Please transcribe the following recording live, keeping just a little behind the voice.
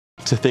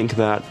To think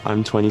that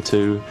I'm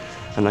 22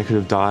 and I could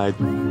have died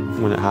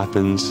when it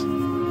happened,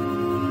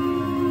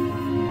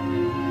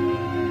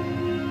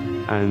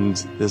 and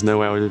there's no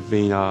way I would have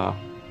been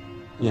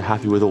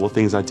happy with all the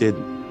things I did.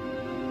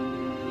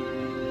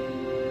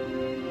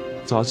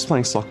 So I was just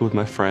playing soccer with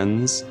my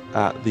friends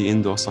at the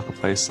indoor soccer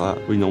place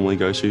that we normally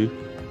go to.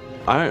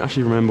 I don't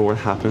actually remember what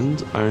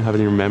happened. I don't have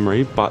any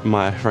memory, but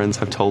my friends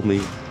have told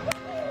me.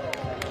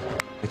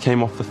 I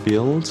came off the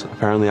field.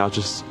 Apparently I was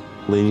just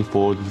leaning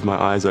forward with my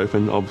eyes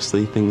open.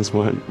 Obviously things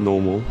weren't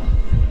normal.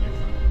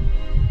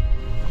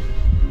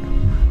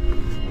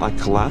 I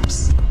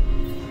collapsed.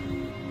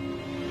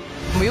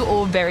 We were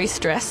all very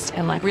stressed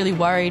and really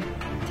worried.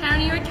 Tarran,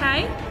 are you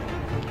okay?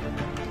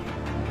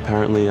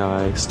 Apparently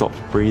I stopped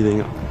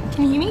breathing.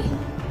 Can you hear me?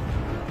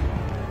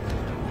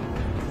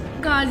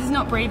 Guys, he's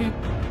not breathing.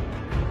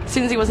 As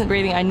soon as he wasn't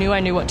breathing, I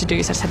knew what to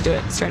do, so I just had to do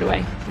it straight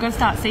away. We've got to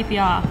start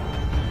CPR.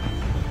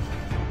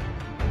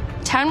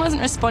 Tarran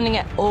wasn't responding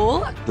at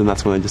all. Then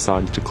that's when I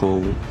decided to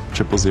call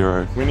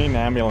 000. We need an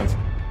ambulance.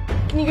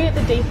 Can you go get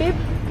the defib?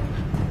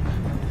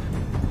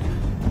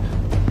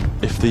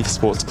 If the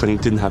sports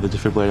clinic didn't have the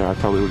defibrillator, I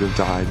probably would have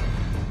died.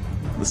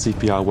 The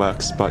CPR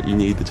works, but you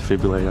need the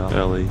defibrillator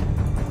early.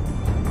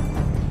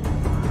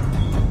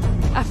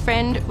 A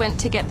friend went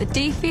to get the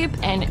defib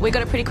and we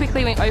got it pretty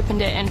quickly. We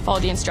opened it and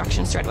followed the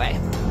instructions straight away.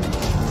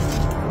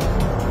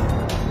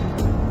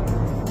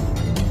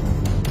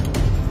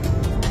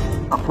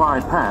 Apply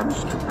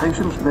pads to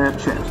patient's bare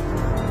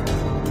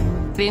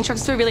chest. The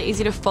instructions were really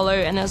easy to follow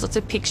and there was lots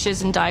of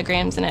pictures and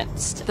diagrams and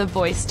the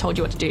voice told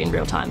you what to do in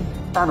real time.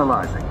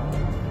 Analyzing.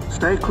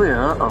 Stay clear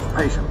of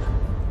patient.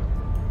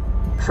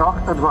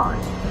 Shock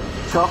advised.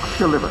 Shock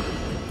delivered.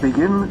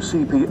 Begin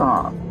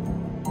CPR.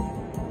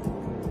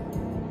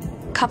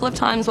 A couple of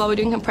times while we were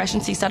doing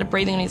compressions, he started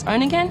breathing on his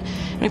own again,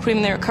 and we put him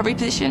in the recovery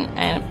position,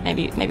 and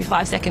maybe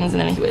 5 seconds, and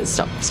then he would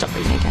stop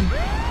breathing again.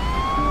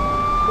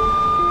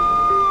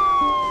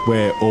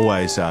 We're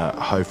always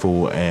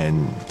hopeful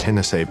and tend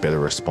to see a better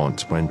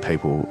response when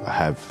people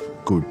have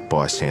good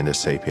bystander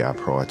CPR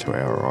prior to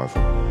our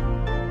arrival.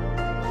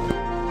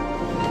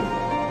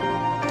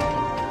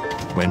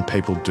 When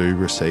people do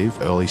receive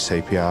early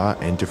CPR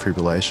and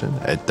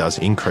defibrillation, it does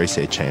increase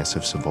their chance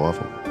of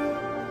survival.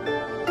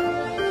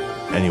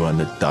 Anyone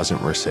that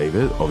doesn't receive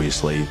it,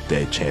 obviously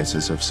their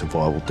chances of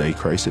survival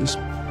decreases.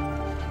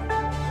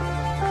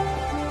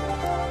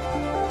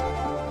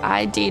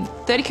 I did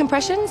 30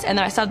 compressions and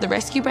then I started the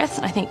rescue breaths,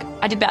 and I think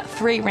I did about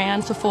 3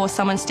 rounds before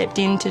someone stepped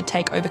in to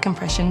take over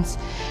compressions,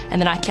 and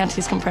then I counted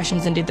his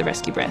compressions and did the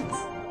rescue breaths.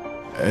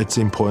 It's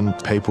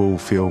important people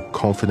feel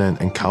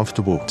confident and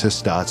comfortable to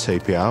start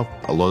CPR.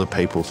 A lot of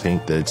people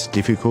think that it's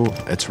difficult.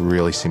 It's a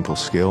really simple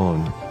skill,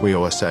 and we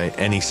always say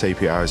any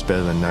CPR is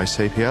better than no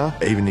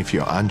CPR. Even if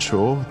you're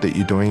unsure that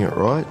you're doing it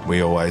right,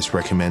 we always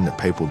recommend that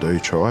people do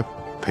try.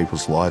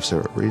 People's lives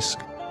are at risk.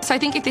 So I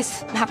think if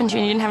this happened to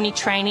you and you didn't have any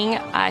training,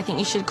 I think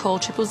you should call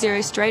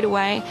 000 straight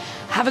away,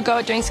 have a go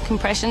at doing some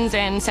compressions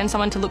and send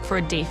someone to look for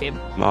a defib.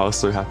 I was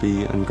so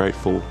happy and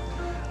grateful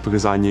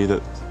because I knew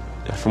that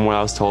from what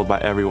I was told by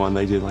everyone,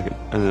 they did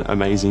an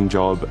amazing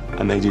job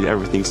and they did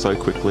everything so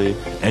quickly.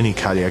 Any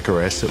cardiac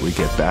arrest that we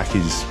get back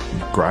is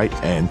great,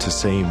 and to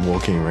see him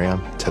walking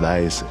around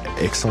today is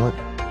excellent.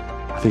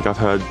 I think I've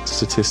heard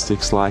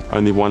statistics like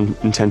only 1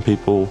 in 10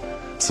 people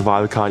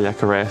survive a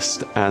cardiac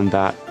arrest, and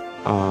that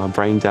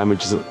brain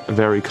damage is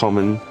very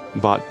common,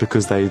 but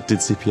because they did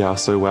CPR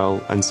so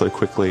well and so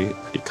quickly,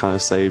 it kind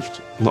of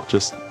saved not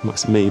just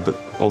me but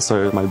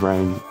also my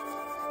brain.